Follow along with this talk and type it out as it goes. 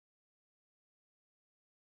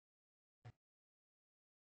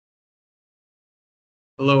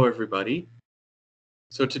Hello, everybody.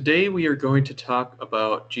 So today we are going to talk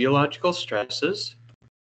about geological stresses.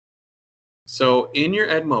 So in your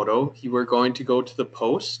Edmodo, you are going to go to the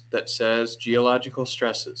post that says geological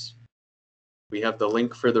stresses. We have the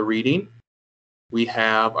link for the reading, we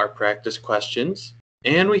have our practice questions,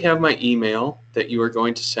 and we have my email that you are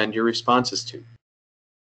going to send your responses to.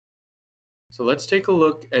 So let's take a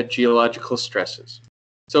look at geological stresses.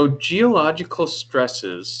 So geological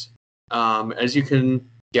stresses, as you can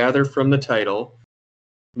gather from the title,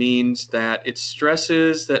 means that it's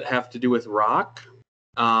stresses that have to do with rock,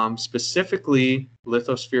 specifically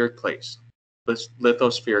lithospheric plates.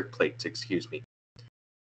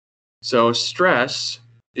 So stress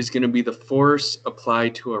is going to be the force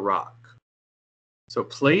applied to a rock. So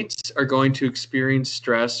plates are going to experience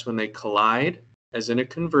stress when they collide, as in a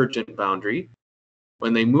convergent boundary,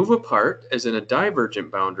 when they move apart, as in a divergent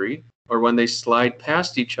boundary, or when they slide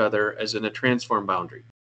past each other, as in a transform boundary.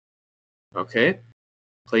 Okay?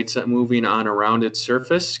 Plates that moving on around its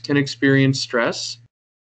surface can experience stress.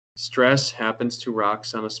 Stress happens to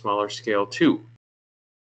rocks on a smaller scale too.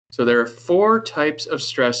 So there are four types of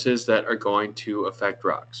stresses that are going to affect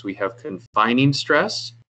rocks. We have confining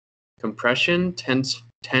stress, compression,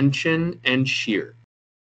 tension, and shear.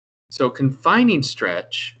 So confining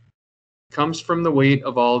stretch comes from the weight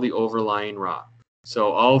of all the overlying rock.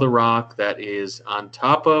 So all the rock that is on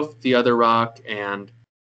top of the other rock and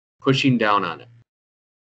pushing down on it.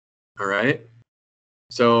 All right.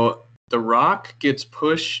 So the rock gets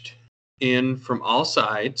pushed in from all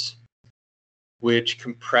sides, which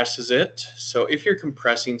compresses it. So if you're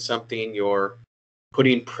compressing something, you're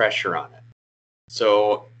putting pressure on it.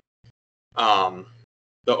 So the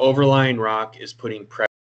overlying rock is putting pressure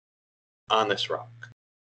on this rock.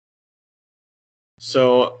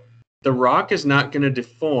 So the rock is not going to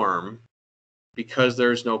deform because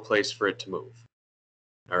there's no place for it to move.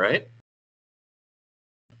 All right.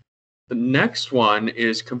 The next one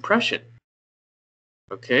is compression.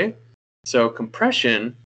 Okay. So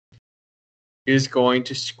compression is going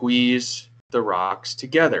to squeeze the rocks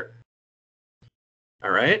together.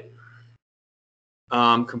 All right.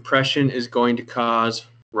 Compression is going to cause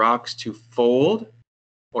rocks to fold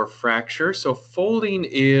or fracture. So folding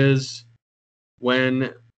is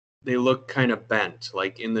when they look kind of bent,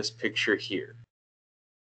 like in this picture here.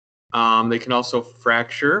 They can also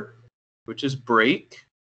fracture, which is break.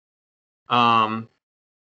 And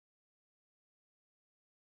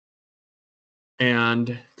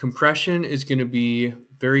compression is going to be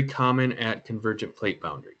very common at convergent plate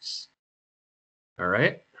boundaries. All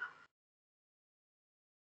right.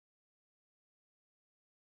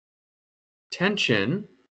 Tension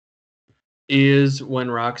is when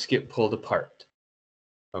rocks get pulled apart.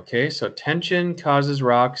 Okay, so tension causes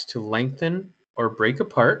rocks to lengthen or break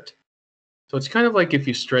apart. So it's kind of like if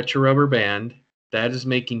you stretch a rubber band, that is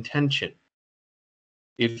making tension.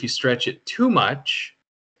 If you stretch it too much,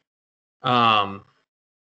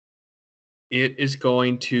 it is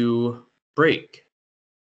going to break.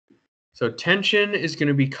 So tension is going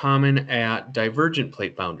to be common at divergent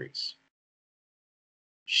plate boundaries.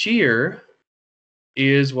 Shear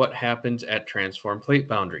is what happens at transform plate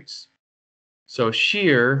boundaries. So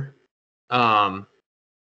shear happens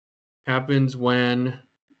when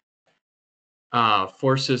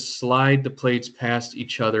forces slide the plates past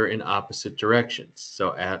each other in opposite directions,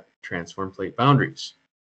 so at transform plate boundaries.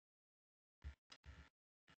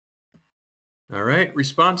 All right,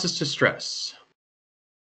 responses to stress.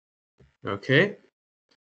 Okay,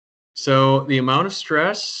 so the amount of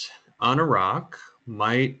stress on a rock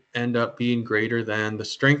might end up being greater than the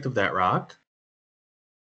strength of that rock.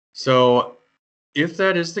 So if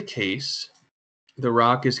that is the case, the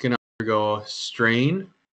rock is going to undergo strain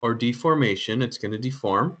or deformation. It's going to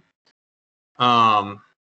deform.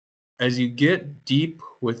 As you get deep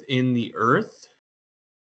within the earth,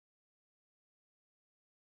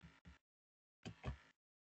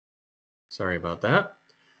 sorry about that.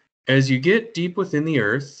 As you get deep within the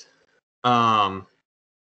earth,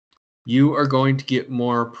 you are going to get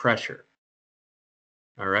more pressure.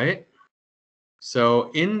 All right. So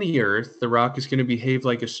in the earth, the rock is going to behave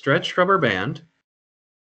like a stretched rubber band.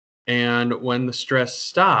 And when the stress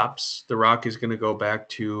stops, the rock is going to go back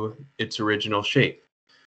to its original shape.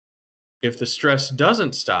 If the stress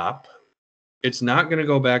doesn't stop, it's not going to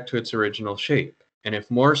go back to its original shape. And if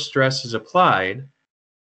more stress is applied,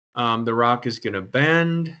 the rock is going to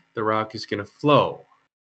bend, the rock is going to flow.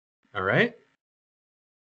 All right.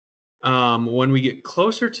 When we get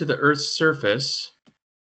closer to the Earth's surface,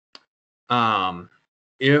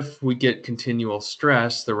 if we get continual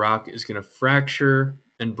stress, the rock is going to fracture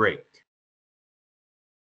and break.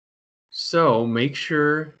 So make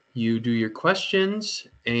sure you do your questions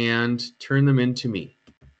and turn them in to me.